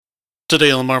Today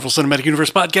on the Marvel Cinematic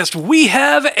Universe podcast, we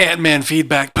have Ant-Man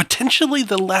feedback, potentially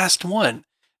the last one,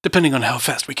 depending on how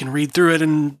fast we can read through it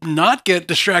and not get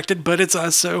distracted, but it's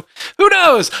us, so who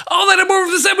knows? All that and more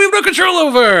of the set we have no control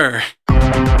over!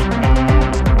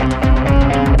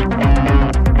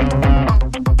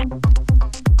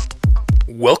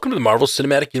 Welcome to the Marvel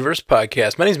Cinematic Universe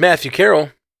podcast. My name is Matthew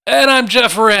Carroll. And I'm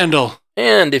Jeff Randall.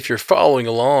 And if you're following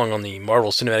along on the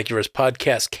Marvel Cinematic Universe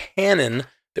podcast canon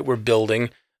that we're building,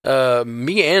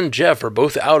 me and Jeff are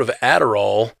both out of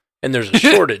Adderall, and there's a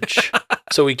shortage,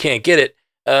 so we can't get it.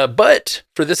 But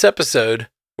for this episode,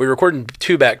 we're recording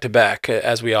two back-to-back,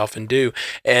 as we often do.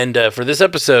 And for this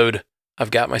episode,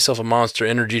 I've got myself a Monster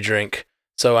energy drink.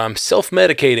 So I'm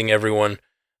self-medicating everyone,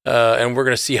 and we're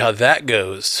going to see how that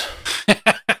goes.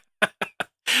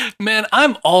 Man,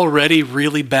 I'm already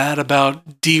really bad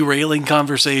about derailing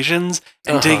conversations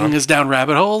and taking us down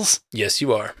rabbit holes. Yes,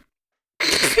 you are.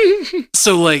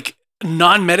 So, like,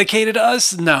 non-medicated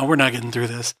us? No, we're not getting through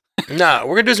this. Nah,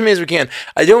 we're going to do as many as we can.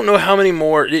 I don't know how many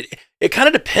more. It kind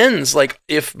of depends. Like,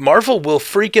 if Marvel will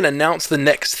freaking announce the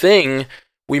next thing,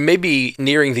 we may be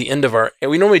nearing the end of our...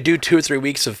 We normally do 2 or 3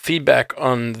 weeks of feedback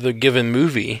on the given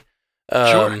movie.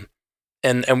 Sure.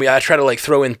 And I try to, like,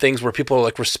 throw in things where people are,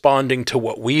 like, responding to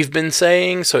what we've been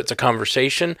saying, so it's a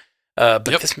conversation. But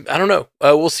this, I don't know.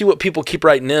 We'll see what people keep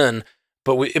writing in.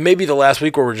 But it may be the last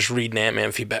week where we're just reading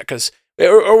Ant-Man feedback,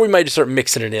 or we might just start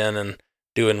mixing it in and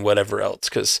doing whatever else,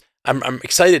 because I'm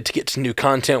excited to get to new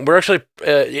content. We're actually,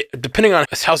 depending on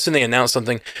how soon they announce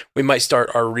something, we might start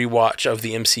our rewatch of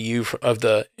the MCU, of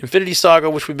the Infinity Saga,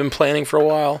 which we've been planning for a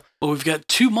while. Well, we've got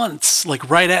 2 months, like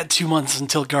right at 2 months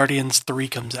until Guardians 3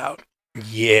 comes out.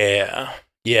 Yeah.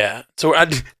 So I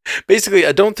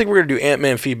don't think we're going to do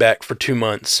Ant-Man feedback for 2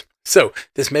 months. So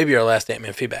this may be our last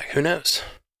Ant-Man feedback. Who knows?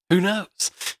 Who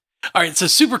knows? All right, so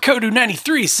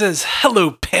SuperCodu93 says,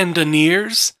 "Hello,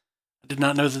 Pandaneers." I did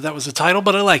not know that was a title,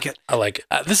 but I like it. I like it.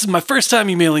 This is my first time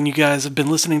emailing you guys. I've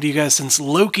been listening to you guys since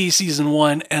Loki Season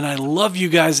 1, and I love you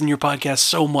guys and your podcast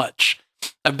so much.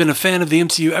 I've been a fan of the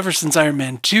MCU ever since Iron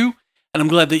Man 2, and I'm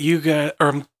glad that you guys...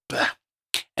 And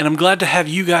I'm glad to have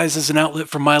you guys as an outlet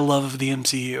for my love of the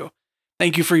MCU.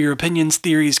 Thank you for your opinions,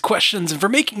 theories, questions, and for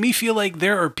making me feel like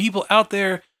there are people out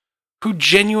there who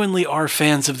genuinely are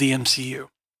fans of the MCU.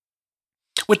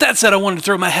 With that said, I wanted to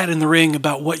throw my hat in the ring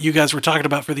about what you guys were talking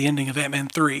about for the ending of Ant-Man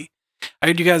 3. I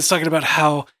heard you guys talking about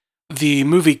how the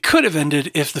movie could have ended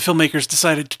if the filmmakers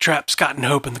decided to trap Scott and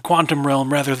Hope in the quantum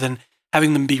realm rather than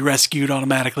having them be rescued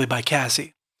automatically by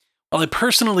Cassie. While I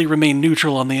personally remain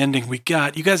neutral on the ending we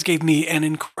got, you guys gave me an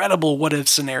incredible what-if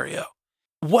scenario.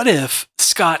 What if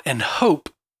Scott and Hope,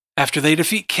 after they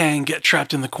defeat Kang, get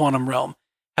trapped in the quantum realm,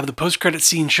 have the post-credit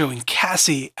scene showing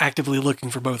Cassie actively looking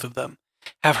for both of them,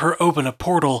 have her open a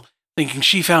portal thinking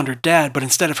she found her dad, but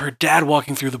instead of her dad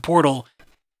walking through the portal,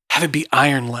 have it be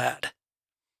Iron Lad.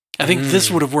 I think this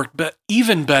would have worked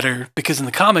even better, because in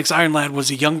the comics, Iron Lad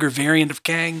was a younger variant of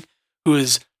Kang who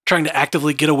is trying to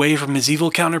actively get away from his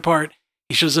evil counterpart.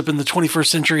 He shows up in the 21st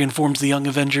century and forms the Young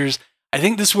Avengers. I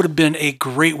think this would have been a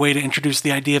great way to introduce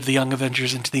the idea of the Young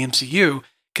Avengers into the MCU,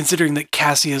 considering that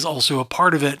Cassie is also a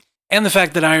part of it. And the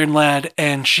fact that Iron Lad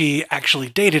and she actually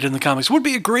dated in the comics would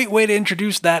be a great way to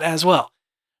introduce that as well.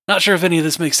 Not sure if any of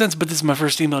this makes sense, but this is my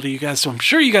first email to you guys, so I'm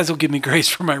sure you guys will give me grace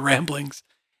for my ramblings.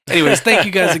 Anyways, thank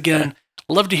you guys again.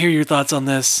 Love to hear your thoughts on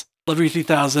this. Love you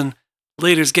 3000.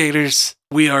 Laters, Gators.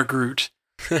 We are Groot.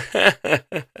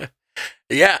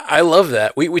 Yeah, I love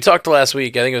that. We talked last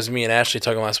week, I think it was me and Ashley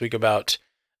talking last week about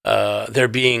there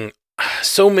being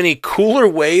so many cooler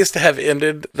ways to have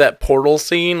ended that portal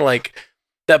scene. Like,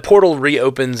 that portal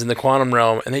reopens in the quantum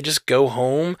realm and they just go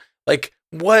home. Like,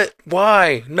 what?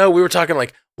 Why? No, we were talking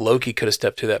like Loki could have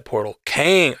stepped through that portal.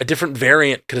 Kang, a different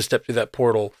variant, could have stepped through that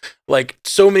portal. Like,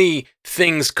 so many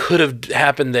things could have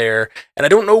happened there. And I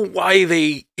don't know why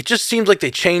it just seems like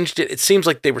they changed it. It seems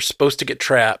like they were supposed to get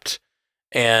trapped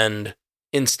and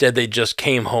instead they just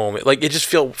came home. It just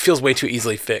feels way too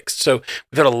easily fixed. So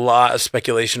we've had a lot of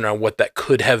speculation around what that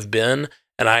could have been.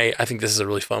 And I think this is a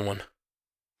really fun one.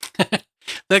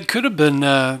 That could have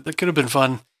been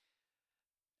fun.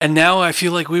 And now I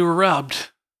feel like we were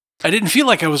robbed. I didn't feel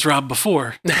like I was robbed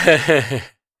before.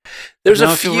 There's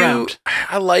a few.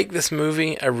 I like this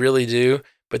movie, I really do.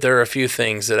 But there are a few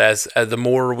things that as the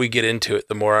more we get into it,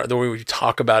 the more we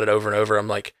talk about it over and over, I'm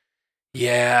like,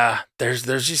 yeah, there's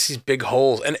just these big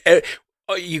holes, and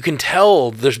you can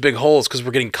tell there's big holes because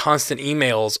we're getting constant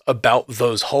emails about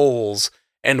those holes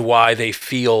and why they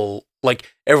feel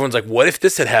like everyone's like, what if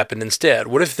this had happened instead?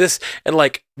 What if this? And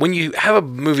like, when you have a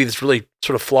movie that's really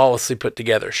sort of flawlessly put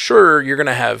together, sure, you're going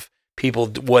to have people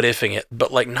what ifing it,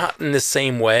 but like not in the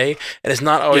same way, and it's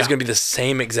not always Yeah. going to be the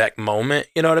same exact moment.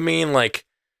 You know what I mean? Like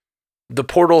the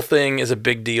portal thing is a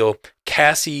big deal.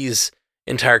 Cassie's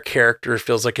entire character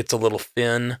feels like it's a little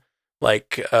thin.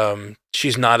 Like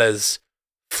she's not as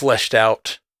fleshed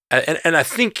out, and I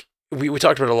think we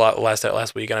talked about it a lot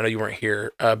last week, and I know you weren't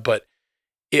here, but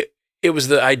it was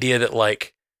the idea that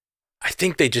like I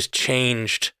think they just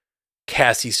changed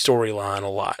Cassie's storyline a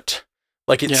lot.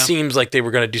 Like it seems like they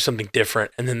were going to do something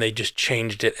different, and then they just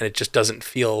changed it, and it just doesn't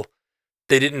feel.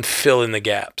 They didn't fill in the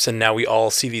gaps, and now we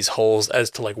all see these holes as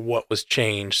to like what was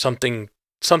changed. Something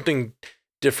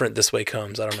different this way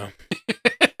comes. I don't know.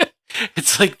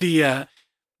 It's like the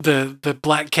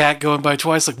black cat going by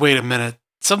twice. Like, wait a minute,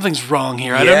 something's wrong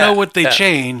here. I don't know what they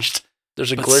changed.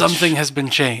 There's a but glitch. Something has been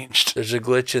changed. There's a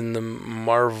glitch in the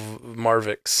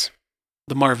Marvix.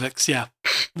 The Marvix, yeah.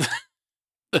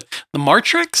 the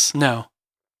Martrix? No.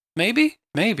 Maybe.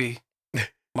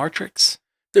 Martrix?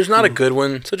 There's not a good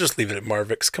one, so just leave it at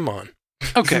Marvix. Come on.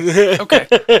 Okay.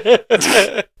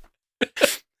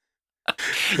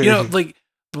 Like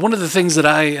one of the things that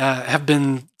I have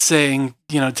been saying,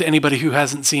 to anybody who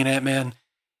hasn't seen Ant-Man,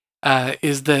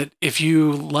 is that if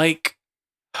you like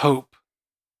Hope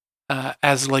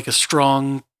as like a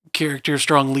strong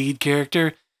lead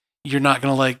character, you're not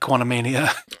going to like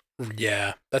Quantumania.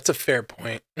 Yeah, that's a fair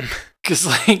point. Because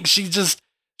like she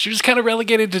was kind of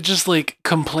relegated to just like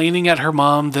complaining at her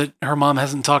mom that her mom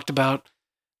hasn't talked about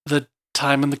the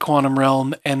time in the quantum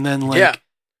realm, and then like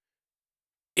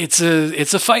it's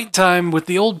a fight time with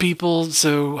the old people,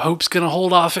 so Hope's gonna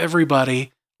hold off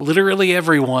everybody, literally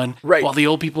everyone, right, while the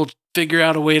old people figure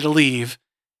out a way to leave,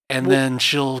 and then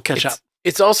she'll catch up.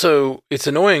 It's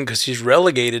annoying because she's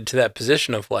relegated to that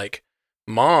position of like,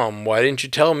 Mom, why didn't you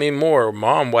tell me more?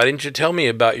 Mom, why didn't you tell me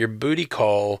about your booty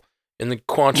call in the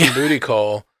quantum booty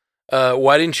call?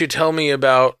 Why didn't you tell me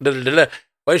about Why didn't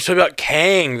you tell me about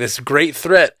Kang, this great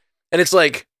threat? And it's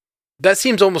like, that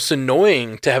seems almost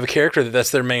annoying to have a character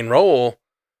that's their main role,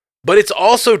 but it's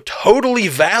also totally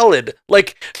valid.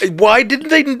 Like, why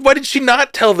did she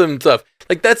not tell them stuff?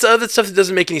 Like, that's other stuff that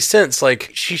doesn't make any sense.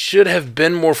 Like, she should have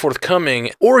been more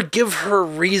forthcoming or give her a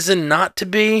reason not to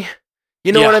be.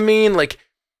 You know what I mean? Like,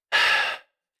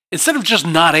 instead of just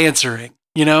not answering,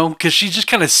 because she just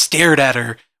kind of stared at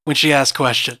her when she asked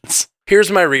questions. Here's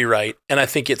my rewrite, and I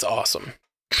think it's awesome.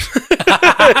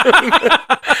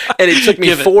 And it took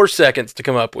me 4 seconds to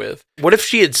come up with. What if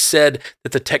she had said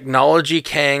that the technology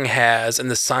Kang has and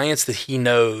the science that he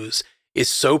knows is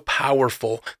so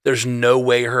powerful, there's no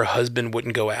way her husband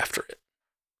wouldn't go after it?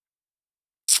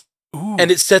 Ooh.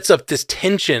 And it sets up this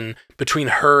tension between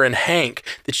her and Hank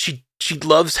that she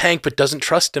loves Hank but doesn't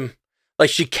trust him. Like,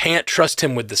 she can't trust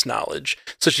him with this knowledge.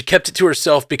 So she kept it to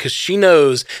herself because she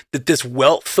knows that this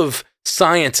wealth of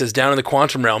science is down in the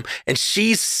quantum realm, and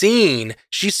she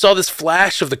saw this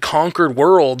flash of the conquered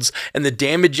worlds and the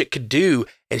damage it could do,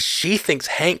 and she thinks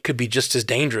Hank could be just as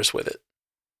dangerous with it.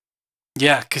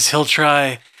 Yeah, because he'll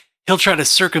try to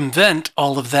circumvent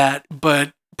all of that,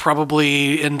 but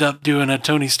probably end up doing a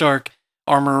Tony Stark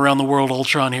armor around the world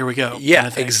Ultron, here we go. Yeah,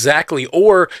 kind of exactly.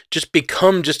 Or just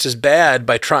become just as bad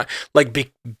by trying,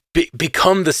 like,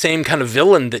 become the same kind of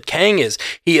villain that Kang is.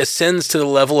 He ascends to the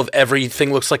level of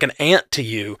everything looks like an ant to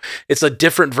you. It's a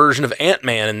different version of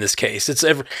Ant-Man in this case. It's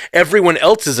everyone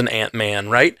else is an Ant-Man,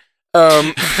 right?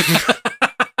 But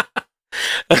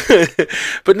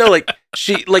no, like,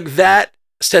 that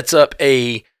sets up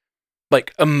a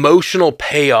like emotional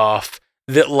payoff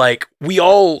that, like, we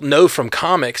all know from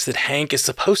comics that Hank is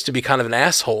supposed to be kind of an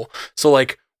asshole. So,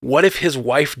 like, what if his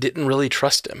wife didn't really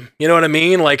trust him? You know what I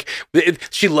mean? Like,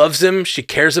 she loves him, she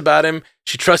cares about him,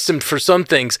 she trusts him for some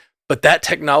things, but that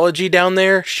technology down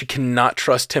there, she cannot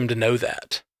trust him to know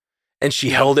that. And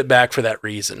she held it back for that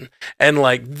reason. And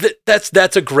like,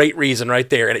 that's a great reason right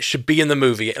there. And it should be in the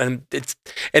movie. And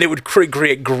it would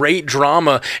create great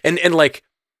drama. And like,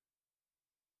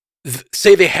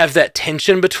 say they have that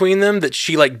tension between them that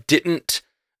she like didn't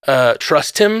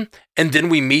trust him, and then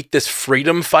we meet this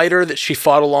freedom fighter that she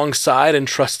fought alongside and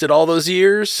trusted all those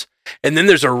years, and then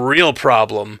there's a real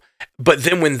problem. But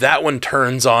then when that one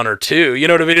turns on her too, you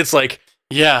know what I mean? It's like,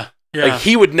 yeah. Like,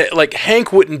 he would like,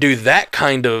 Hank wouldn't do that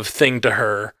kind of thing to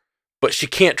her, but she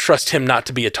can't trust him not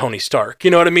to be a Tony Stark.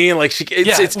 You know what I mean? Like,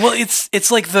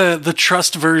 it's like the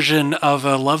trust version of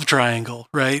a love triangle,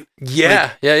 right?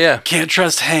 Yeah, like, yeah. Can't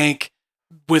trust Hank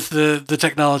with the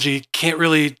technology. Can't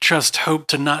really trust Hope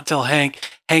to not tell Hank.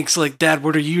 Hank's like, Dad,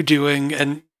 what are you doing?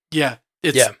 And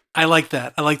I like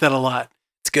that. I like that a lot.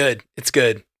 It's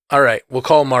good. All right, we'll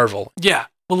call Marvel. Yeah,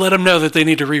 We'll let them know that they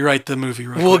need to rewrite the movie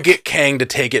real We'll quick. get Kang to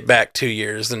take it back 2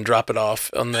 years and drop it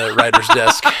off on the writer's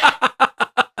desk.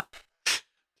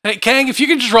 Hey, Kang, if you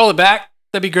can just roll it back,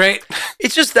 that'd be great.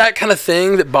 It's just that kind of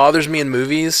thing that bothers me in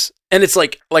movies. And it's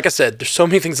like I said, there's so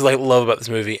many things that I love about this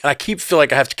movie. And I keep feel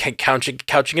like I have to keep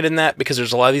couching it in that because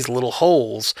there's a lot of these little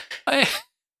holes.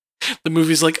 The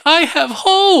movie's like, I have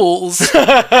holes.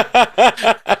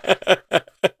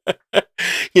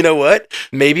 You know what?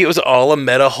 Maybe it was all a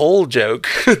meta hole joke.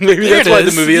 Maybe There that's it why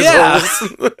is. the movie has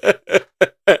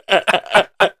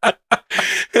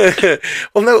holes.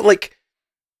 Well, no, like,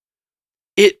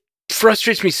 it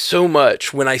frustrates me so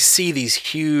much when I see these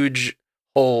huge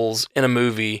holes in a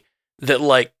movie that,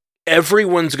 like,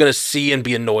 everyone's going to see and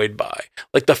be annoyed by.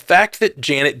 Like, the fact that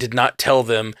Janet did not tell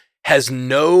them has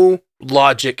no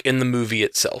logic in the movie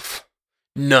itself.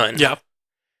 None. Yeah.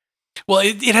 Well,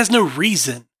 it has no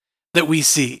reason that we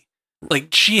see.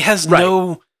 Like, she has Right.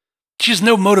 no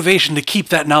motivation to keep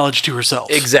that knowledge to herself.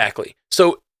 Exactly.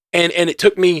 So, and it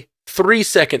took me 3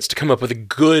 seconds to come up with a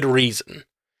good reason.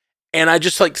 And I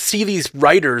just like see these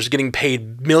writers getting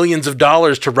paid millions of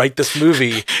dollars to write this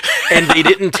movie, and they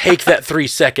didn't take that 3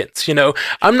 seconds. You know,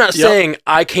 I'm not saying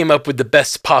I came up with the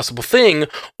best possible thing,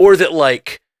 or that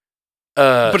like,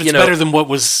 but it's better than what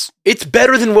was. It's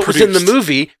better than what was in the produced.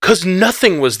 movie because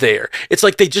nothing was there. It's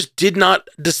like they just did not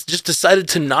just decided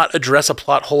to not address a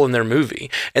plot hole in their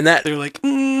movie, and that They're like,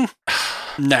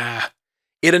 nah.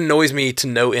 it annoys me to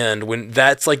no end when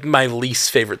that's like my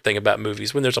least favorite thing about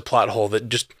movies, when there's a plot hole that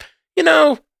just, you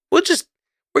know,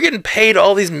 we're getting paid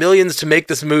all these millions to make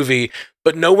this movie,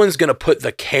 but no one's going to put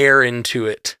the care into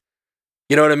it.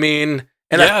 You know what I mean?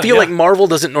 And I feel like Marvel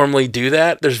doesn't normally do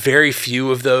that. There's very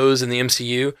few of those in the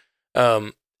MCU.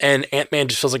 And Ant-Man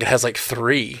just feels like it has like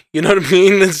 3. You know what I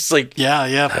mean? It's like,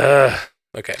 yeah.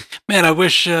 Okay. Man, I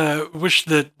wish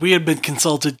that we had been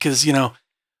consulted because, you know,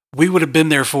 we would have been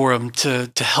there for him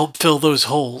to help fill those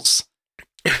holes.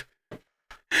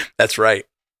 That's right.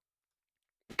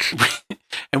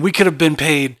 And we could have been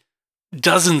paid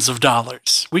dozens of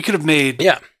dollars. We could have made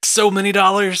so many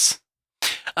dollars.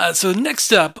 So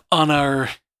next up on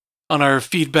our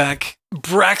feedback,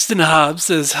 Braxton Hobbs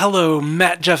says, hello,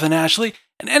 Matt, Jeff, and Ashley,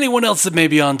 and anyone else that may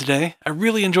be on today. I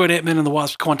really enjoyed Ant-Man and the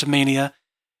Wasp: Quantumania.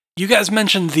 You guys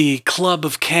mentioned the Club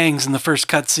of Kangs in the first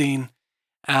cutscene,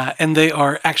 and they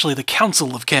are actually the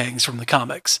Council of Kangs from the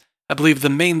comics. I believe the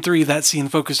main 3 that scene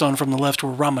focused on from the left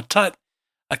were Rama-Tut,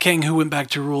 a Kang who went back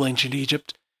to rule ancient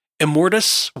Egypt,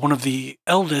 Immortus, one of the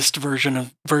eldest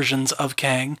versions of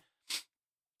Kang,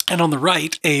 and on the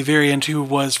right, a variant who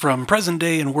was from present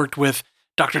day and worked with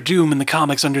Dr. Doom in the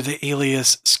comics under the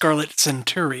alias Scarlet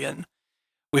Centurion.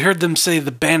 We heard them say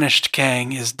the banished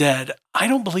Kang is dead. I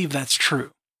don't believe that's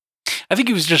true. I think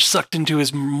he was just sucked into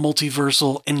his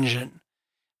multiversal engine.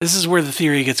 This is where the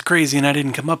theory gets crazy, and I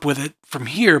didn't come up with it from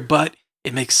here, but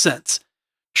it makes sense.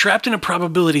 Trapped in a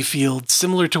probability field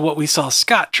similar to what we saw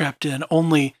Scott trapped in,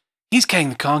 only he's Kang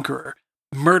the Conqueror.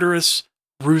 Murderous,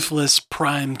 ruthless,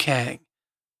 prime Kang.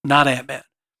 Not Ant-Man.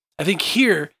 I think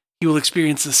here he will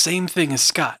experience the same thing as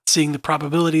Scott, seeing the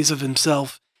probabilities of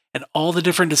himself and all the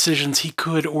different decisions he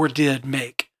could or did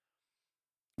make.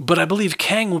 But I believe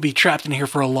Kang will be trapped in here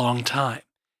for a long time.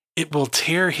 It will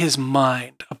tear his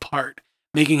mind apart,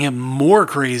 making him more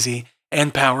crazy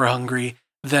and power hungry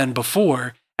than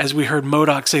before. As we heard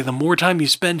MODOK say, the more time you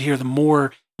spend here, the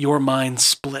more your mind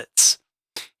splits.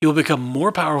 He will become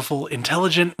more powerful,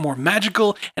 intelligent, more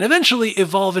magical, and eventually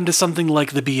evolve into something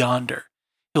like the Beyonder.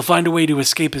 He'll find a way to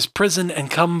escape his prison and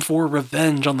come for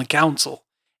revenge on the Council,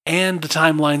 and the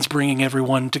timeline's bringing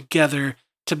everyone together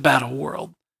to Battle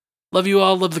World. Love you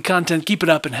all, love the content, keep it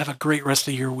up, and have a great rest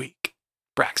of your week.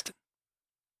 Braxton.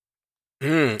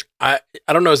 I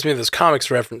don't know as many of those comics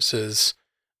references,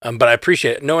 but I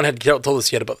appreciate it. No one had told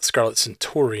us yet about the Scarlet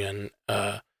Centurion.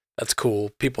 That's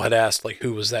cool. People had asked, like,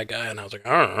 who was that guy? And I was like,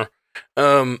 I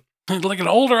don't know. Like an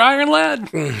older Iron Lad?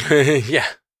 Yeah.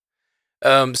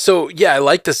 So, yeah, I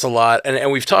like this a lot.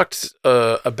 And we've talked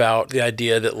about the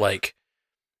idea that, like,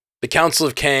 the Council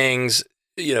of Kangs,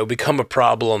 you know, become a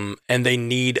problem, and they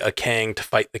need a Kang to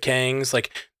fight the Kangs. Like,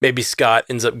 maybe Scott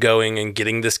ends up going and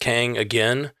getting this Kang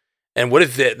again. And what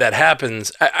if that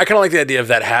happens? I kind of like the idea of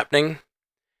that happening.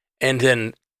 And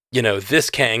then, you know,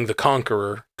 this Kang, the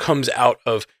Conqueror, comes out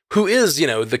of who is, you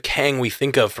know, the Kang we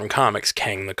think of from comics,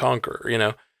 Kang the Conqueror, you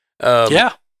know?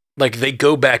 Yeah. Like, they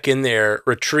go back in there,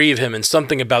 retrieve him, and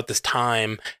something about this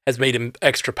time has made him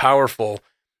extra powerful.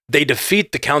 They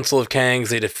defeat the Council of Kangs.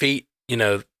 They defeat, you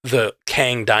know, the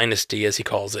Kang dynasty, as he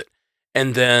calls it.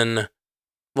 And then,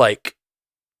 like,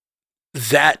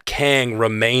 that Kang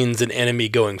remains an enemy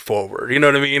going forward. You know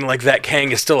what I mean? Like that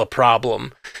Kang is still a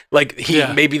problem. Like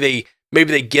maybe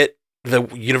they get the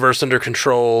universe under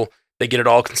control. They get it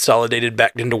all consolidated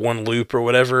back into one loop or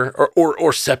whatever,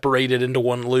 or separated into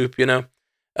one loop. You know,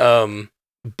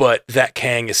 but that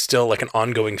Kang is still like an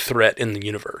ongoing threat in the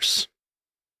universe.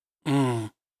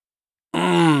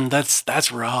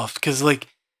 That's rough because like,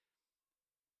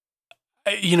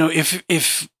 you know,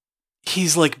 if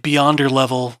he's like Beyonder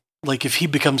level, like if he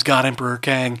becomes God Emperor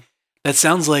Kang, that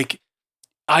sounds like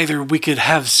either we could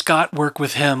have Scott work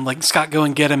with him, like Scott go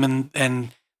and get him,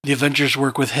 and the Avengers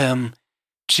work with him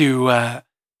to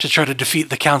try to defeat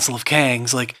the Council of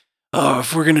Kangs. Like, oh,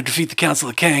 if we're gonna defeat the Council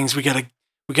of Kangs, we gotta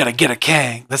get a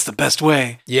Kang. That's the best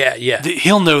way. Yeah.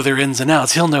 He'll know their ins and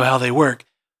outs. He'll know how they work.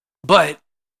 But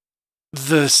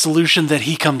the solution that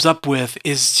he comes up with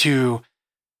is to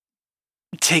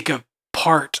take a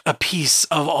piece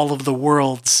of all of the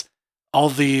worlds, all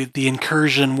the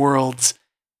incursion worlds,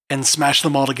 and smash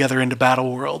them all together into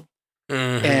Battle World.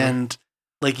 Mm-hmm. And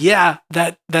like, yeah,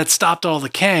 that stopped all the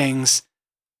Kangs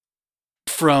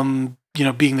from, you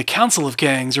know, being the Council of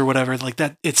Kangs or whatever. Like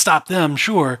that, it stopped them,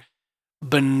 sure.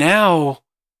 But now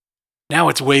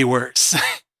it's way worse.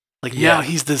 Now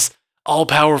he's this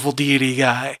all-powerful deity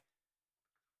guy.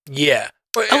 Yeah.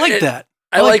 I like that.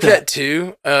 I like that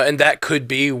too, and that could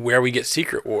be where we get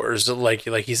Secret Wars. Like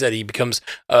he said, he becomes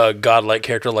a godlike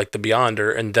character like the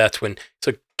Beyonder, and that's when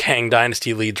Kang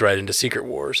Dynasty leads right into Secret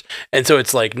Wars. And so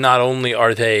it's like not only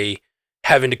are they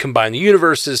having to combine the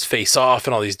universes, face off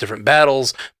in all these different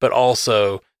battles, but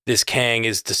also this Kang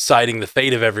is deciding the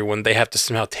fate of everyone. They have to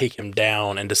somehow take him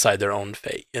down and decide their own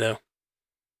fate, you know?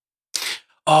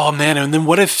 Oh man, and then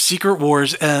what if Secret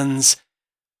Wars ends...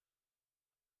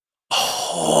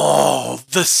 Oh,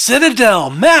 the Citadel,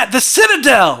 Matt, the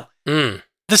Citadel. The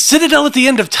Citadel at the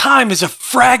end of time is a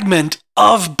fragment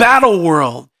of Battle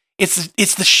World.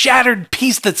 It's the shattered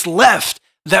piece that's left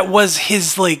that was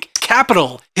his like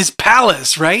capital, his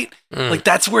palace, right? Like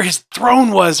that's where his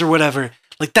throne was or whatever.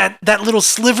 Like that little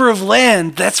sliver of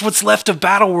land, that's what's left of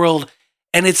Battle World,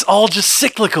 and it's all just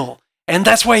cyclical. And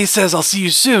that's why he says, "I'll see you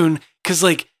soon," because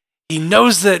like he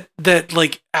knows that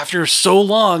like after so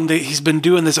long that he's been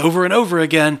doing this over and over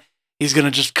again, he's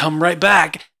gonna just come right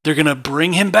back. They're gonna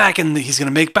bring him back, and he's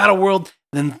gonna make Battle World.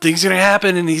 And then things are gonna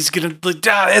happen, and he's gonna like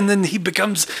die, and then he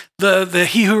becomes the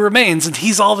He Who Remains, and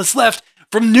he's all that's left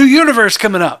from New Universe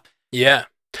coming up. Yeah.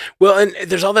 Well, and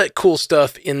there's all that cool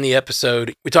stuff in the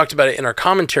episode. We talked about it in our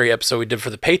commentary episode we did for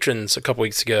the patrons a couple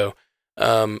weeks ago,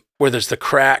 where there's the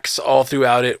cracks all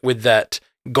throughout it with that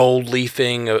gold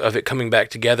leafing of it coming back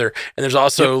together. And there's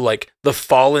also like the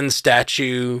fallen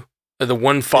statue, the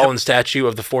one fallen statue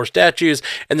of the four statues.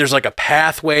 And there's like a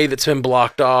pathway that's been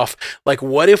blocked off. Like,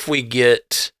 what if we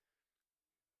get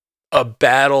a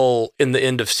battle in the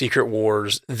end of Secret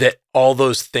Wars that all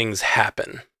those things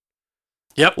happen?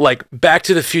 Yep. Like Back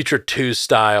to the Future 2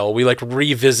 style. We like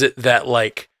revisit that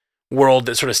like world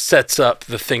that sort of sets up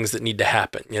the things that need to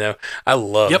happen, you know? I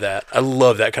love that. I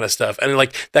love that kind of stuff. And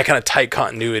like that kind of tight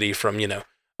continuity from, you know,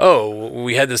 oh,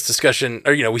 we had this discussion,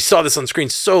 or, you know, we saw this on screen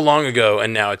so long ago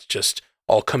and now it's just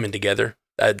all coming together.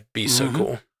 That'd be so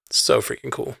cool. So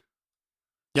freaking cool.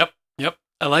 Yep.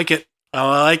 I like it.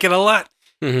 I like it a lot.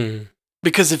 Mm-hmm.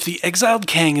 Because if the exiled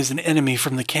Kang is an enemy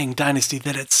from the Kang Dynasty,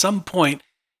 then at some point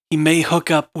he may hook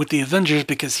up with the Avengers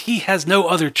because he has no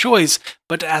other choice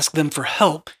but to ask them for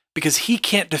help because he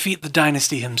can't defeat the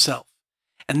Dynasty himself.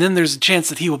 And then there's a chance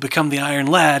that he will become the Iron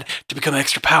Lad to become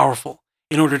extra powerful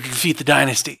in order to defeat the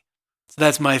Dynasty. So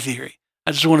that's my theory.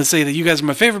 I just want to say that you guys are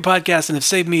my favorite podcast and have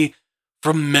saved me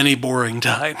from many boring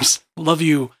times. Love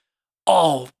you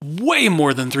all way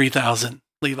more than 3,000,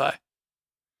 Levi.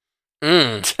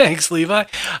 Thanks, Levi.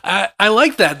 I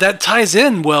like that. That ties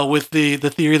in well with the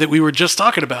theory that we were just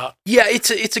talking about. Yeah,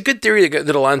 it's a good theory that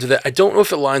aligns with it. I don't know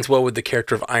if it aligns well with the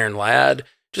character of Iron Lad,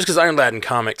 just because Iron Lad in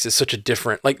comics is such a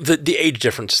different, like the age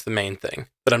difference is the main thing.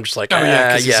 But I'm just like,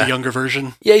 because he's a younger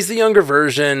version. Yeah, he's the younger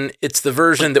version. It's the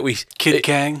version that we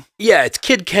Kang. Yeah, it's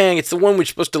Kid Kang. It's the one we're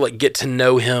supposed to like get to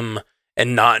know him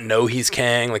and not know he's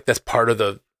Kang. Like that's part of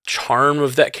the charm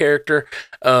of that character.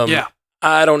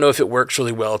 I don't know if it works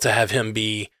really well to have him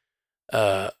be,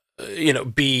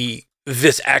 be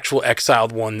this actual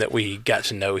exiled one that we got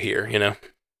to know here, you know?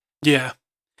 Yeah.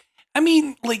 I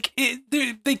mean, like,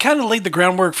 they kind of laid the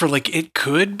groundwork for, like, it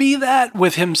could be that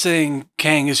with him saying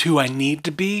Kang is who I need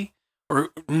to be or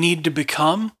need to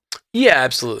become. Yeah,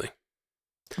 absolutely.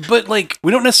 But, like,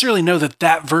 we don't necessarily know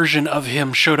that version of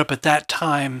him showed up at that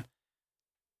time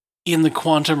in the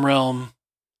quantum realm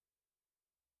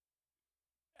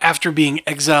after being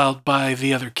exiled by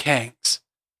the other Kangs.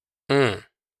 Mm.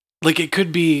 Like it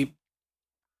could be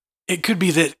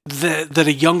that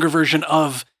a younger version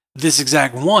of this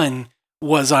exact one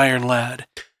was Iron Lad.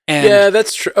 And yeah,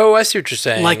 that's true. Oh, I see what you're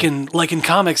saying. Like in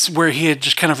comics where he had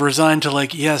just kind of resigned to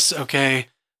like, yes, okay,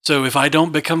 so if I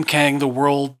don't become Kang, the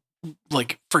world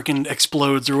like freaking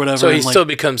explodes or whatever. So he and, still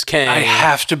becomes Kang. I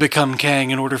have to become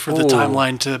Kang in order for the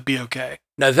timeline to be okay.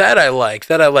 Now that I like,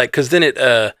 because then it,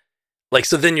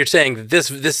 so then you're saying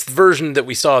this version that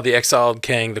we saw, the exiled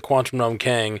Kang, the Quantum Realm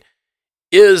Kang,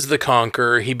 is the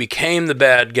Conqueror. He became the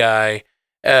bad guy.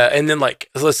 And then, like,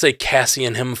 let's say Cassie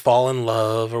and him fall in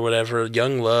love or whatever,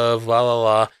 young love, la la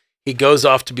la. He goes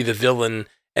off to be the villain,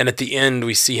 and at the end,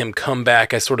 we see him come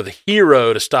back as sort of the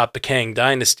hero to stop the Kang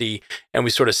dynasty, and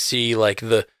we sort of see, like,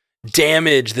 the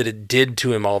damage that it did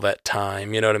to him all that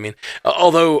time. You know what I mean?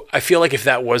 Although, I feel like if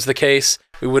that was the case,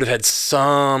 we would have had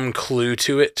some clue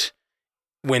to it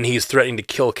when he's threatening to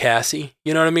kill Cassie.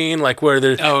 You know what I mean? Like, where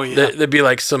there'd be,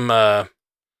 like, some...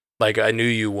 like, I knew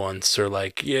you once, or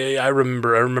like, yeah, I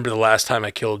remember the last time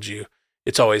I killed you.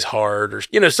 It's always hard, or,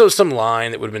 so some line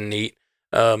that would have been neat.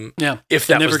 Yeah. If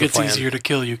that it never was the gets plan. easier to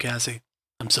kill you, Cassie.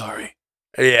 I'm sorry.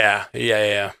 Yeah.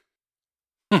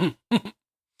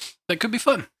 That could be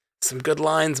fun. Some good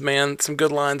lines, man. Some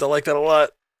good lines. I like that a lot.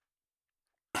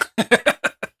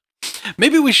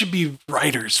 Maybe we should be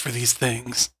writers for these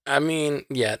things. I mean,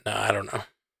 yeah, no, I don't know.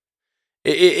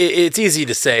 It's easy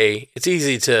to say. It's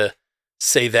easy to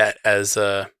say that as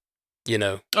armchair.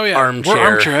 We're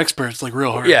armchair experts, like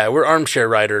real hard. Yeah, we're armchair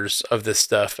writers of this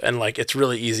stuff, and like it's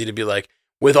really easy to be like,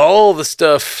 with all the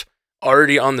stuff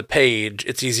already on the page,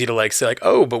 it's easy to like say like,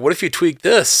 oh, but what if you tweak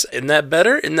this? Isn't that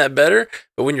better?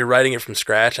 But when you're writing it from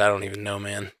scratch, I don't even know,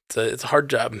 man. It's a hard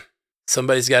job.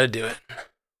 Somebody's got to do it.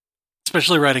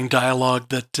 Especially writing dialogue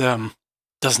that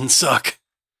doesn't suck.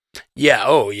 Yeah.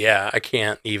 Oh, yeah. I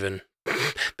can't even.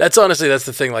 That's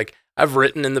the thing. Like, I've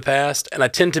written in the past, and I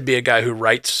tend to be a guy who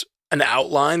writes an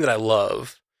outline that I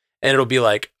love, and it'll be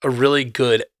like a really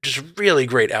good, just really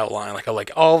great outline. Like I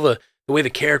like all the way the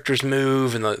characters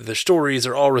move, and the stories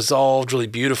are all resolved really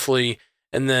beautifully.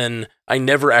 And then I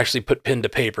never actually put pen to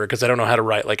paper because I don't know how to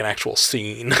write like an actual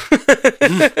scene.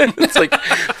 It's like,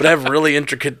 but I have really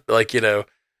intricate, like, yeah.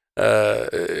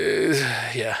 That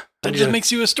just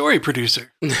makes you a story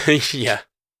producer. Yeah.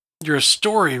 You're a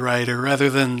story writer rather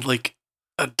than like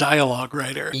a dialogue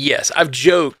writer. Yes, I've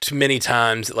joked many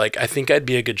times that, like, I think I'd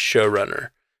be a good showrunner,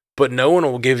 but no one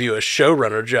will give you a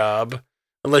showrunner job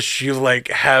unless you like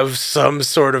have some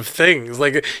sort of things.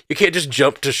 Like, you can't just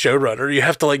jump to showrunner. You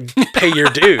have to like pay your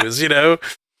dues, You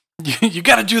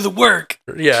got to do the work.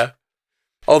 Yeah.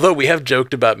 Although we have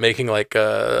joked about making like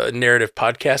a narrative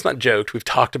podcast, not joked, we've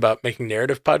talked about making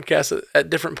narrative podcasts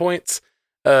at different points.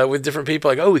 With different people,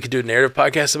 like, oh, we could do a narrative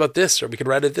podcast about this, or we could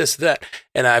write it this, that.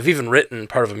 And I've even written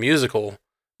part of a musical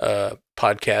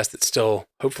podcast that still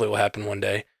hopefully will happen one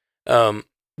day.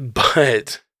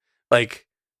 But like,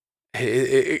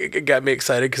 it got me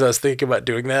excited because I was thinking about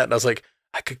doing that, and I was like,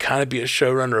 I could kind of be a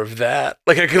showrunner of that.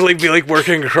 Like, I could like be like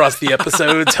working across the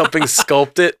episodes, helping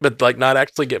sculpt it, but like not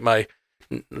actually get my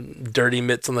dirty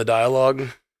mitts on the dialogue.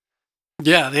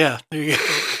 Yeah. There you go.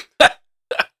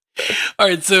 All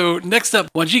right, so next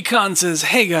up, Wajid Khan says,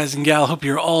 hey guys and gal, hope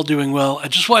you're all doing well. I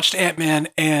just watched Ant-Man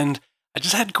and I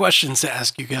just had questions to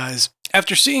ask you guys.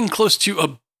 After seeing close to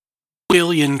 1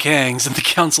 billion Kangs in the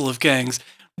Council of Kangs,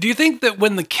 do you think that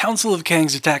when the Council of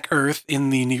Kangs attack Earth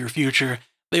in the near future,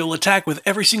 they will attack with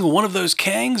every single one of those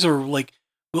Kangs, or like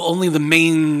will only the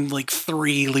main like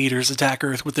 3 leaders attack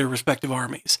Earth with their respective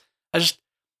armies? I just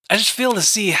feel to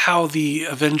see how the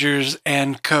Avengers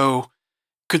and co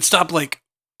could stop like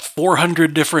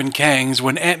 400 different Kangs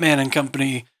when Ant-Man and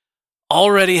company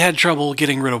already had trouble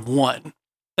getting rid of one.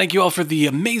 Thank you all for the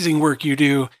amazing work you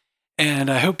do,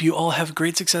 and I hope you all have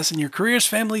great success in your careers,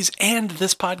 families, and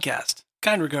this podcast.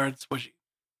 Kind regards, Waji.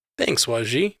 Thanks,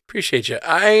 Waji. Appreciate you.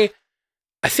 I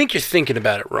think you're thinking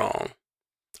about it wrong.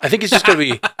 I think it's just gonna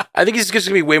be. I think it's just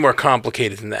gonna be way more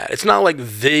complicated than that. It's not like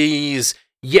these.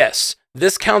 Yes,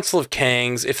 this Council of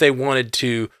Kangs, if they wanted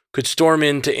to, could storm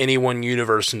into any one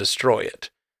universe and destroy it.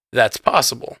 That's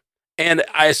possible. And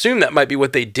I assume that might be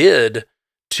what they did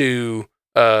to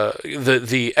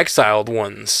the Exiled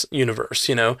Ones universe.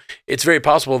 It's very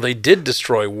possible they did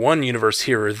destroy one universe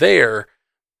here or there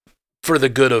for the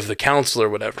good of the council or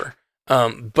whatever.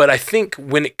 But I think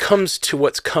when it comes to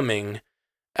what's coming,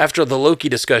 after the Loki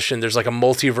discussion, there's like a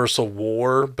multiversal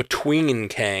war between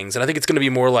Kangs. And I think it's going to be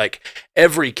more like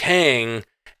every Kang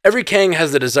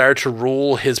has the desire to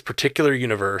rule his particular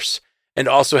universe, and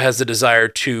also has the desire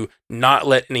to not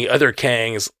let any other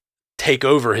Kangs take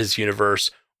over his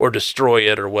universe or destroy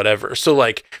it or whatever. So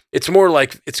like it's more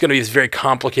like it's going to be this very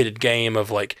complicated game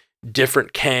of like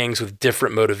different Kangs with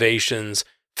different motivations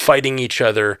fighting each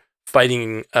other,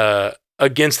 fighting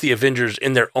against the Avengers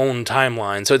in their own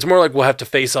timeline. So it's more like we'll have to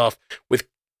face off with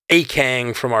a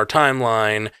Kang from our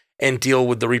timeline and deal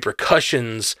with the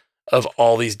repercussions of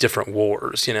all these different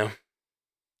wars, you know?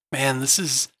 Man, this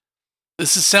is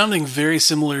sounding very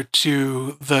similar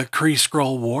to the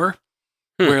Kree-Skrull War,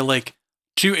 where like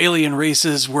two alien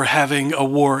races were having a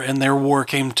war and their war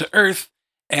came to Earth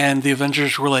and the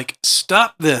Avengers were like,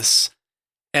 stop this.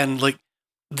 And like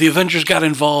the Avengers got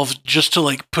involved just to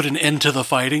like put an end to the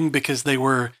fighting because they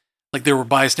were like, there were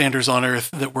bystanders on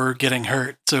Earth that were getting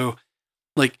hurt. So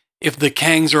like if the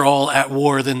Kangs are all at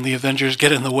war, then the Avengers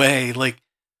get in the way. Like,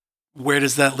 where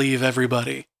does that leave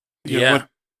everybody? You know,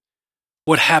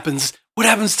 what happens? What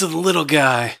happens to the little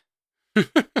guy?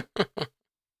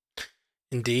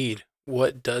 Indeed.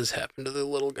 What does happen to the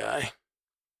little guy?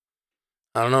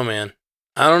 I don't know, man.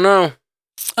 I don't know.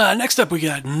 Next up, we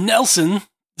got Nelson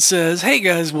says, hey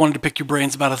guys, wanted to pick your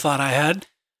brains about a thought I had.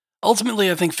 Ultimately,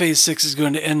 I think Phase 6 is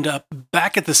going to end up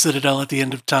back at the Citadel at the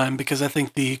end of time because I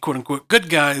think the quote-unquote good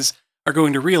guys are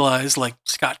going to realize, like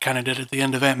Scott kind of did at the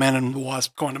end of Ant-Man and the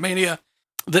Wasp: Quantumania,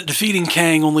 that defeating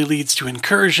Kang only leads to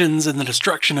incursions and the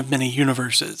destruction of many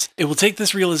universes. It will take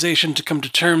this realization to come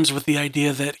to terms with the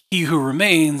idea that he who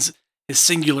remains, his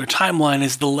singular timeline,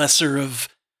 is the lesser of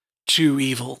two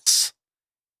evils.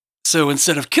 So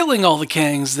instead of killing all the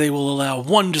Kangs, they will allow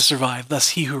one to survive, thus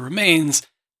he who remains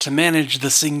to manage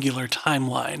the singular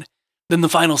timeline. Then the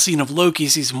final scene of Loki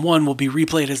Season 1 will be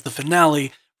replayed as the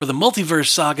finale for the multiverse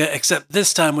saga, except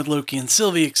this time with Loki and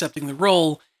Sylvie accepting the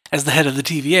role as the head of the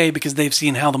TVA because they've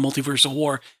seen how the multiversal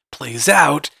war plays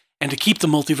out and to keep the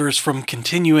multiverse from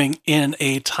continuing in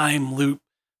a time loop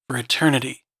for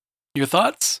eternity. Your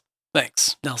thoughts?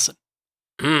 Thanks, Nelson.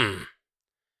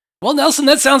 Well, Nelson,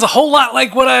 that sounds a whole lot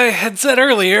like what I had said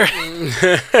earlier.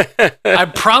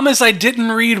 I promise I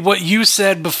didn't read what you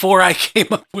said before I came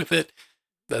up with it.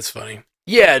 That's funny.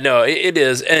 Yeah, no, it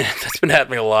is. And that's been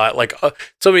happening a lot. Like,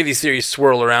 so many of these theories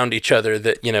swirl around each other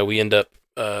that, you know, we end up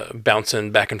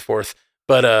bouncing back and forth.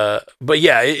 But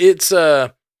yeah, it's,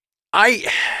 as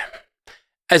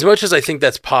much as I think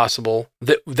that's possible,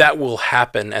 that will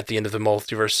happen at the end of the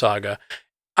multiverse saga,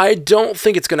 I don't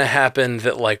think it's going to happen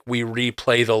that, like, we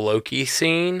replay the Loki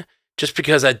scene, just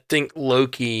because I think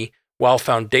Loki, while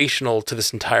foundational to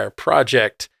this entire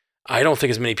project, I don't think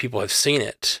as many people have seen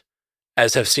it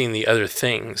as have seen the other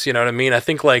things. You know what I mean? I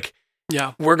think, like,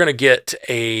 yeah, we're going to get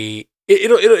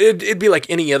it'd be like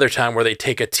any other time where they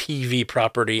take a TV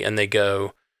property and they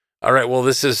go, all right, well,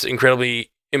 this is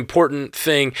incredibly important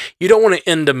thing. You don't want to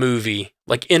end a movie,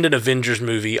 like end an Avengers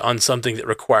movie on something that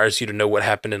requires you to know what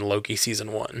happened in Loki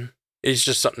Season 1. It's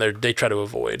just something they try to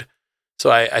avoid. So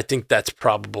I think that's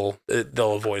probable.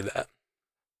 They'll avoid that.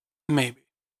 Maybe.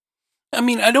 I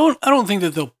mean, I don't think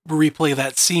that they'll replay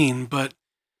that scene, but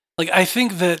like I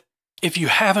think that if you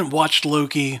haven't watched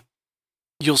Loki,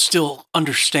 you'll still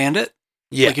understand it.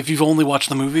 Yeah. Like if you've only watched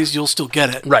the movies, you'll still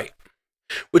get it. Right.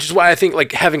 Which is why I think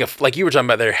like having like you were talking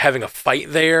about there, having a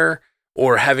fight there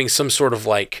or having some sort of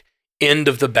like end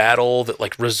of the battle that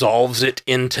like resolves it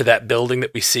into that building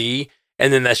that we see.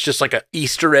 And then that's just like an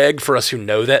Easter egg for us who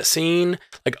know that scene.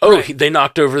 Like, oh, right. They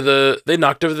knocked over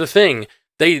the thing.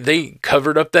 They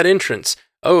covered up that entrance.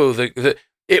 Oh,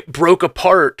 it broke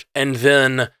apart and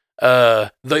then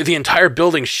the entire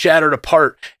building shattered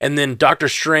apart, and then Doctor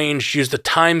Strange used the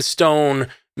time stone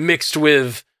mixed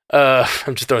with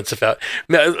I'm just throwing stuff out.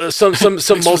 Some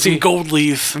multi gold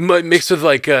leaf mixed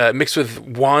with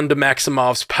Wanda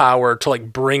Maximoff's power to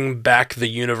like bring back the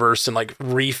universe and like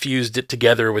refused it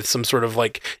together with some sort of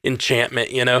like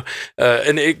enchantment, you know,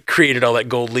 and it created all that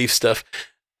gold leaf stuff.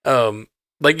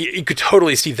 Like you could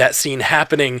totally see that scene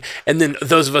happening, and then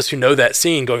those of us who know that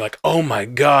scene going like, "Oh my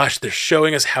gosh, they're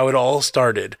showing us how it all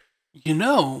started." You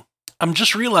know, I'm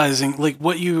just realizing like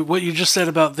what you just said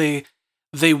about they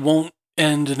won't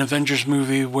end an Avengers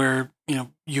movie where, you know,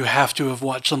 you have to have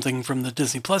watched something from the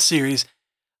Disney Plus series.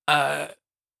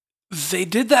 They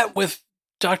did that with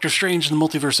Doctor Strange and the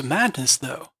Multiverse of Madness,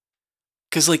 though,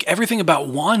 because like everything about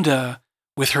Wanda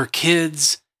with her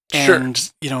kids and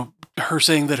sure. You know, her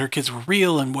saying that her kids were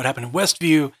real and what happened in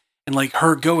Westview and like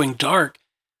her going dark,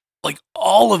 like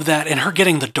all of that and her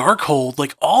getting the Darkhold,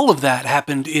 like all of that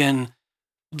happened in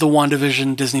the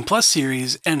WandaVision Disney Plus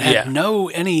series and had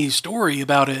any story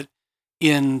about it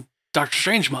in Doctor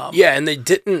Strange Mom. Yeah, and they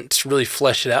didn't really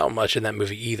flesh it out much in that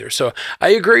movie either. So I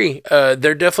agree.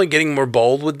 They're definitely getting more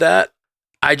bold with that.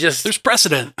 There's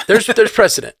precedent. there's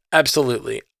precedent.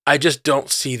 Absolutely. I just don't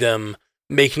see them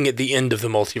making it the end of the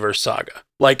multiverse saga.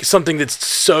 Like something that's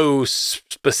so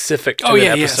specific to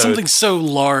an episode. Something so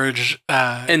large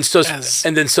and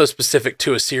then so specific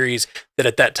to a series that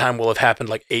at that time will have happened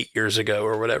like 8 years ago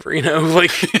or whatever,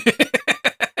 like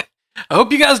I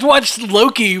hope you guys watched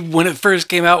Loki when it first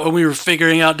came out when we were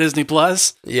figuring out Disney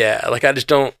Plus. Yeah, like I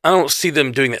don't see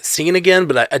them doing that scene again,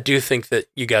 but I do think that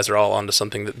you guys are all onto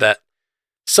something that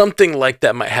something like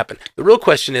that might happen. The real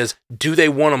question is, do they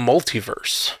want a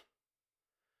multiverse?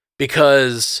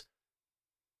 Because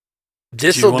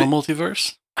this will be a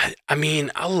multiverse. I mean,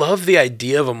 I love the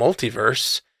idea of a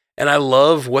multiverse, and I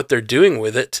love what they're doing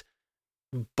with it.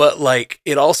 But like,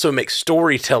 it also makes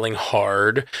storytelling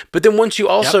hard. But then once you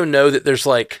also know that there's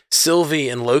like Sylvie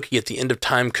and Loki at the end of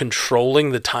time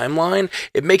controlling the timeline,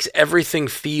 it makes everything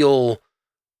feel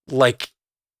like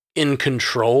in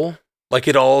control. Like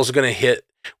it all is going to hit.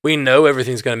 We know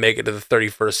everything's going to make it to the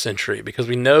 31st century because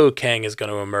we know Kang is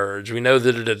going to emerge. We know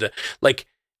that, like,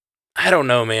 I don't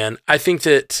know, man. I think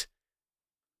this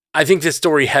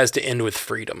story has to end with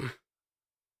freedom.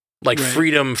 Like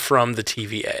freedom from the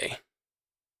TVA.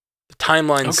 The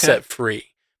timeline's set free.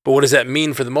 But what does that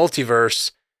mean for the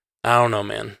multiverse? I don't know,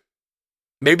 man.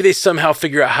 Maybe they somehow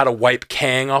figure out how to wipe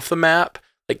Kang off the map.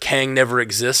 Like Kang never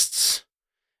exists.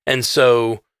 And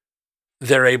so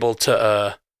they're able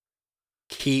to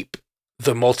keep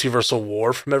the multiversal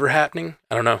war from ever happening.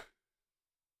 I don't know.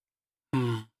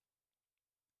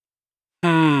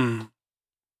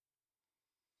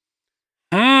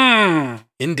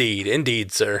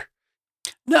 Indeed, sir.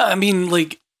 No, I mean,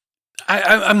 like,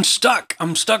 I'm stuck.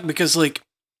 I'm stuck because, like,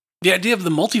 the idea of the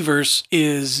multiverse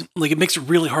is, like, it makes it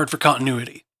really hard for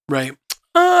continuity, right?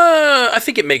 I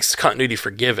think it makes continuity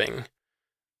forgiving.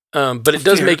 But it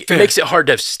does it makes it hard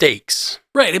to have stakes.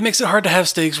 Right, it makes it hard to have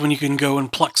stakes when you can go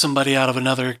and pluck somebody out of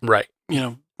another,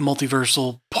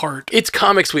 multiversal part. It's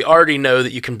comics. We already know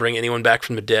that you can bring anyone back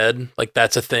from the dead. Like,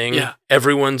 that's a thing. Yeah.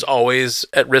 Everyone's always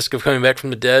at risk of coming back from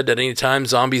the dead at any time.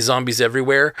 Zombies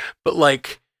everywhere. But,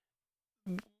 like,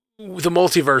 the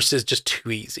multiverse is just too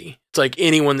easy. It's like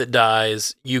anyone that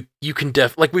dies, you can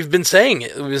like we've been saying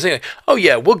it. We've been saying, oh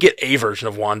yeah, we'll get a version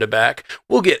of Wanda back.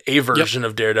 We'll get a version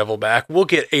of Daredevil back. We'll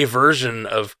get a version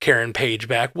of Karen Page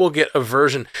back. We'll get a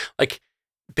version, like,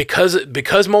 because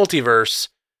multiverse,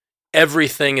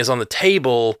 everything is on the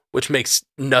table, which makes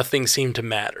nothing seem to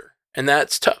matter. And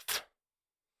that's tough.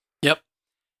 Yep.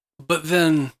 But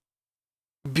then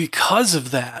because of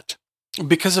that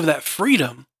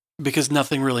freedom, because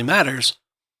nothing really matters,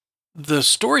 the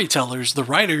storytellers, the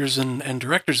writers and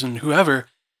directors and whoever,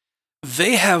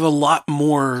 they have a lot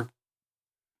more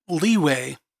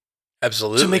leeway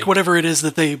absolutely to make whatever it is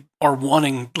that they are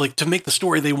wanting, like to make the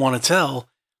story they want to tell.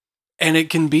 And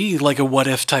it can be like a what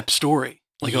if type story,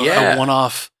 like a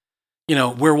one-off,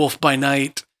 Werewolf by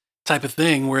Night type of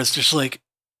thing where it's just like,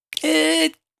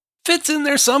 it fits in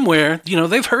there somewhere.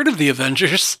 They've heard of the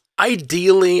Avengers.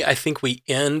 Ideally, I think we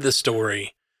end the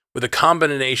story with a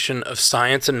combination of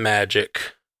science and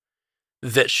magic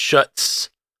that shuts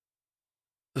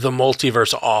the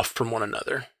multiverse off from one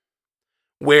another.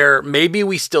 Where maybe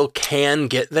we still can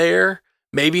get there.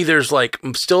 Maybe there's like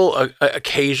still a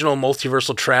occasional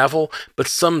multiversal travel, but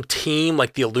some team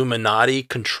like the Illuminati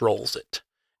controls it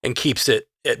and keeps it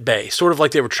at bay. Sort of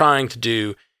like they were trying to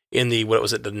do in the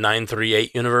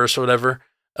 938 universe or whatever.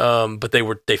 But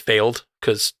they failed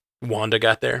because Wanda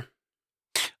got there.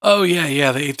 Oh,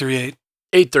 yeah, the 838.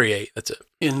 838, that's it.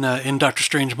 In Doctor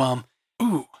Strange Mom.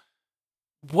 Ooh.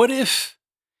 What if...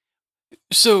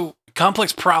 So,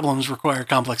 complex problems require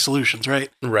complex solutions,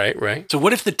 right? Right. So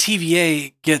what if the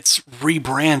TVA gets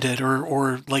rebranded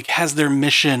or like has their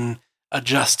mission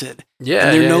adjusted? Yeah,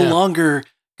 and they're no longer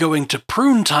going to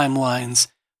prune timelines,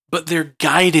 but they're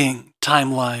guiding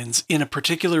timelines in a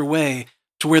particular way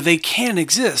to where they can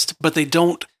exist, but they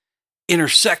don't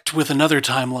intersect with another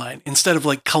timeline. Instead of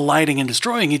like colliding and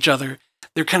destroying each other,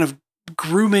 they're kind of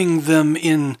grooming them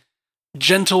in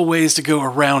gentle ways to go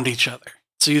around each other.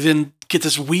 So you then get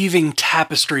this weaving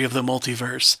tapestry of the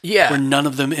multiverse where none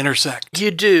of them intersect.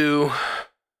 You do.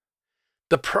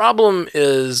 The problem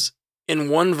is in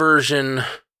one version,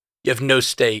 you have no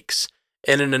stakes.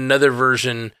 And in another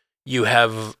version, you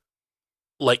have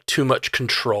like too much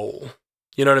control.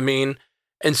 You know what I mean?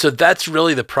 And so that's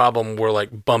really the problem we're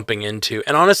like bumping into.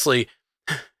 And honestly,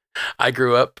 I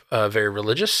grew up very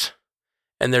religious,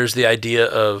 and there's the idea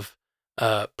of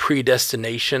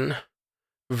predestination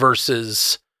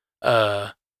versus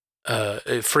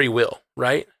free will,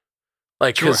 right?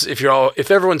 Like, because if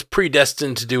everyone's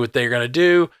predestined to do what they're going to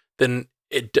do, then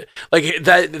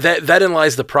that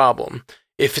lies the problem.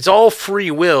 If it's all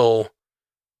free will,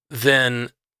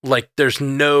 then like there's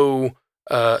no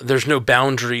there's no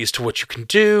boundaries to what you can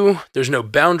do. There's no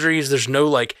boundaries. There's no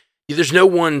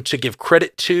one to give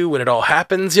credit to when it all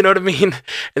happens. You know what I mean?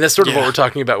 And that's sort of what we're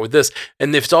talking about with this.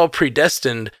 And if it's all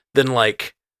predestined, then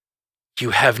like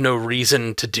you have no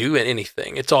reason to do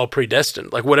anything. It's all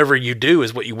predestined. Like whatever you do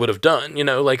is what you would have done. You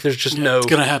know, like there's just it's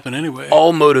gonna happen anyway.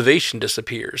 All motivation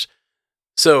disappears.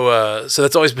 So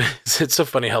that's always been. It's so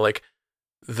funny how like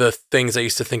the things I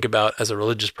used to think about as a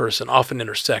religious person often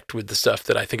intersect with the stuff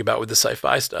that I think about with the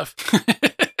sci-fi stuff.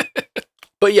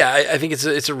 But yeah, I think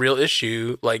it's a real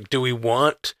issue. Like, do we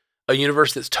want a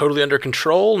universe that's totally under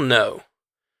control? No.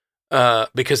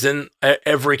 Because then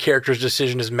every character's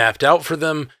decision is mapped out for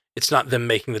them. It's not them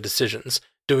making the decisions.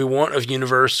 Do we want a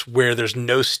universe where there's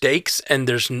no stakes and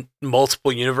there's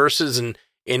multiple universes and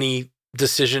any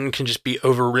decision can just be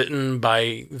overwritten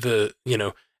by the,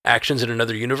 actions in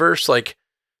another universe? Like,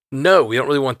 no, we don't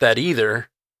really want that either.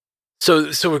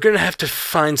 So we're going to have to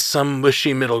find some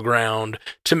mushy middle ground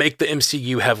to make the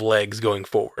MCU have legs going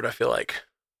forward, I feel like.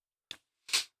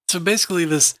 So basically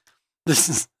this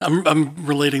is, I'm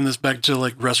relating this back to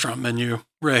like restaurant menu,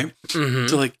 right? Mm-hmm.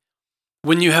 So like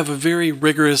when you have a very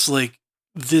rigorous, like,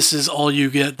 this is all you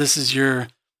get, this is your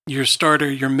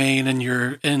starter, your main, and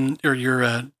your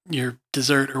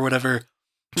dessert or whatever,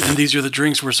 and these are the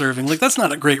drinks we're serving. Like, that's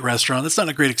not a great restaurant. That's not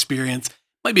a great experience.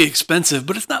 Might be expensive,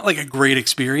 but it's not like a great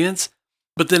experience.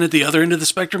 But then at the other end of the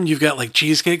spectrum, you've got like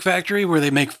Cheesecake Factory where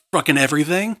they make fucking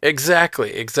everything.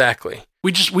 Exactly.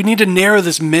 We need to narrow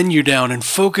this menu down and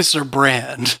focus our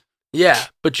brand. Yeah,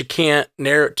 but you can't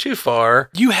narrow it too far.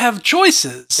 You have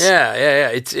choices. Yeah.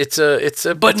 It's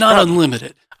but not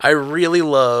unlimited. I really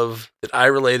love that I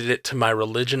related it to my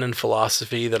religion and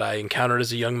philosophy that I encountered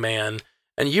as a young man,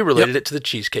 and you related it to the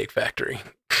Cheesecake Factory.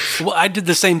 Well, I did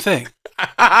the same thing.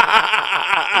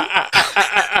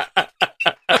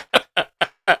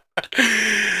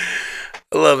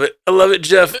 I love it,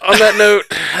 Jeff. On that note,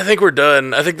 I think we're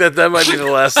done. I think that might be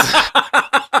the last.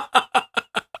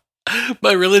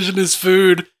 My religion is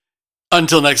food.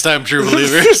 Until next time, true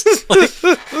believers.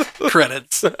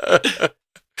 Credits.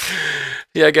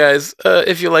 Yeah, guys,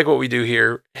 if you like what we do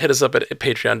here, hit us up at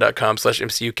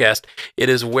patreon.com/MCUcast. It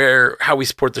is how we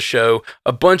support the show.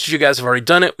 A bunch of you guys have already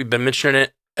done it. We've been mentioning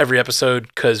it every episode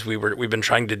because we've been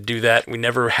trying to do that. We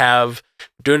never have.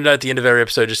 We're doing it at the end of every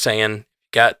episode, just saying,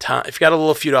 if you got a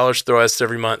little few dollars to throw us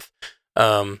every month,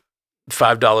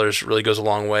 $5 really goes a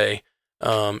long way.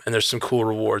 And there's some cool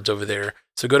rewards over there.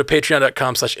 So go to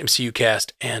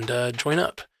patreon.com/MCUcast and join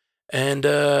up. And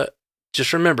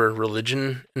just remember,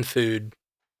 religion and food,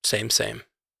 same. Same.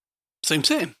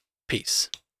 Peace.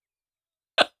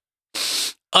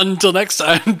 Until next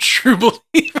time, true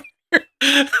believer.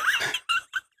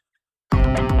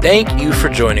 Thank you for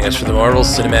joining us for the Marvel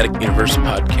Cinematic Universe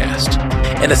podcast.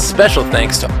 And a special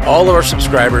thanks to all of our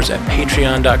subscribers at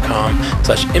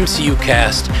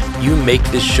patreon.com/MCUcast. You make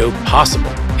this show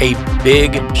possible. A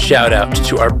big shout out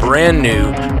to our brand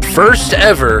new, first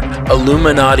ever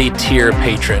Illuminati tier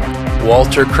patron,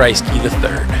 Walter Kreisky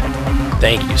III.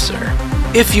 Thank you, sir.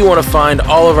 If you want to find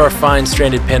all of our fine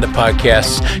Stranded Panda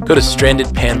podcasts, go to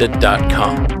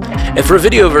strandedpanda.com. And for a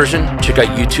video version, check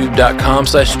out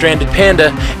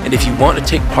youtube.com/strandedpanda. And if you want to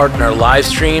take part in our live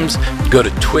streams, go to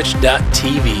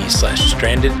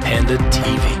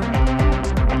twitch.tv/strandedpandatv.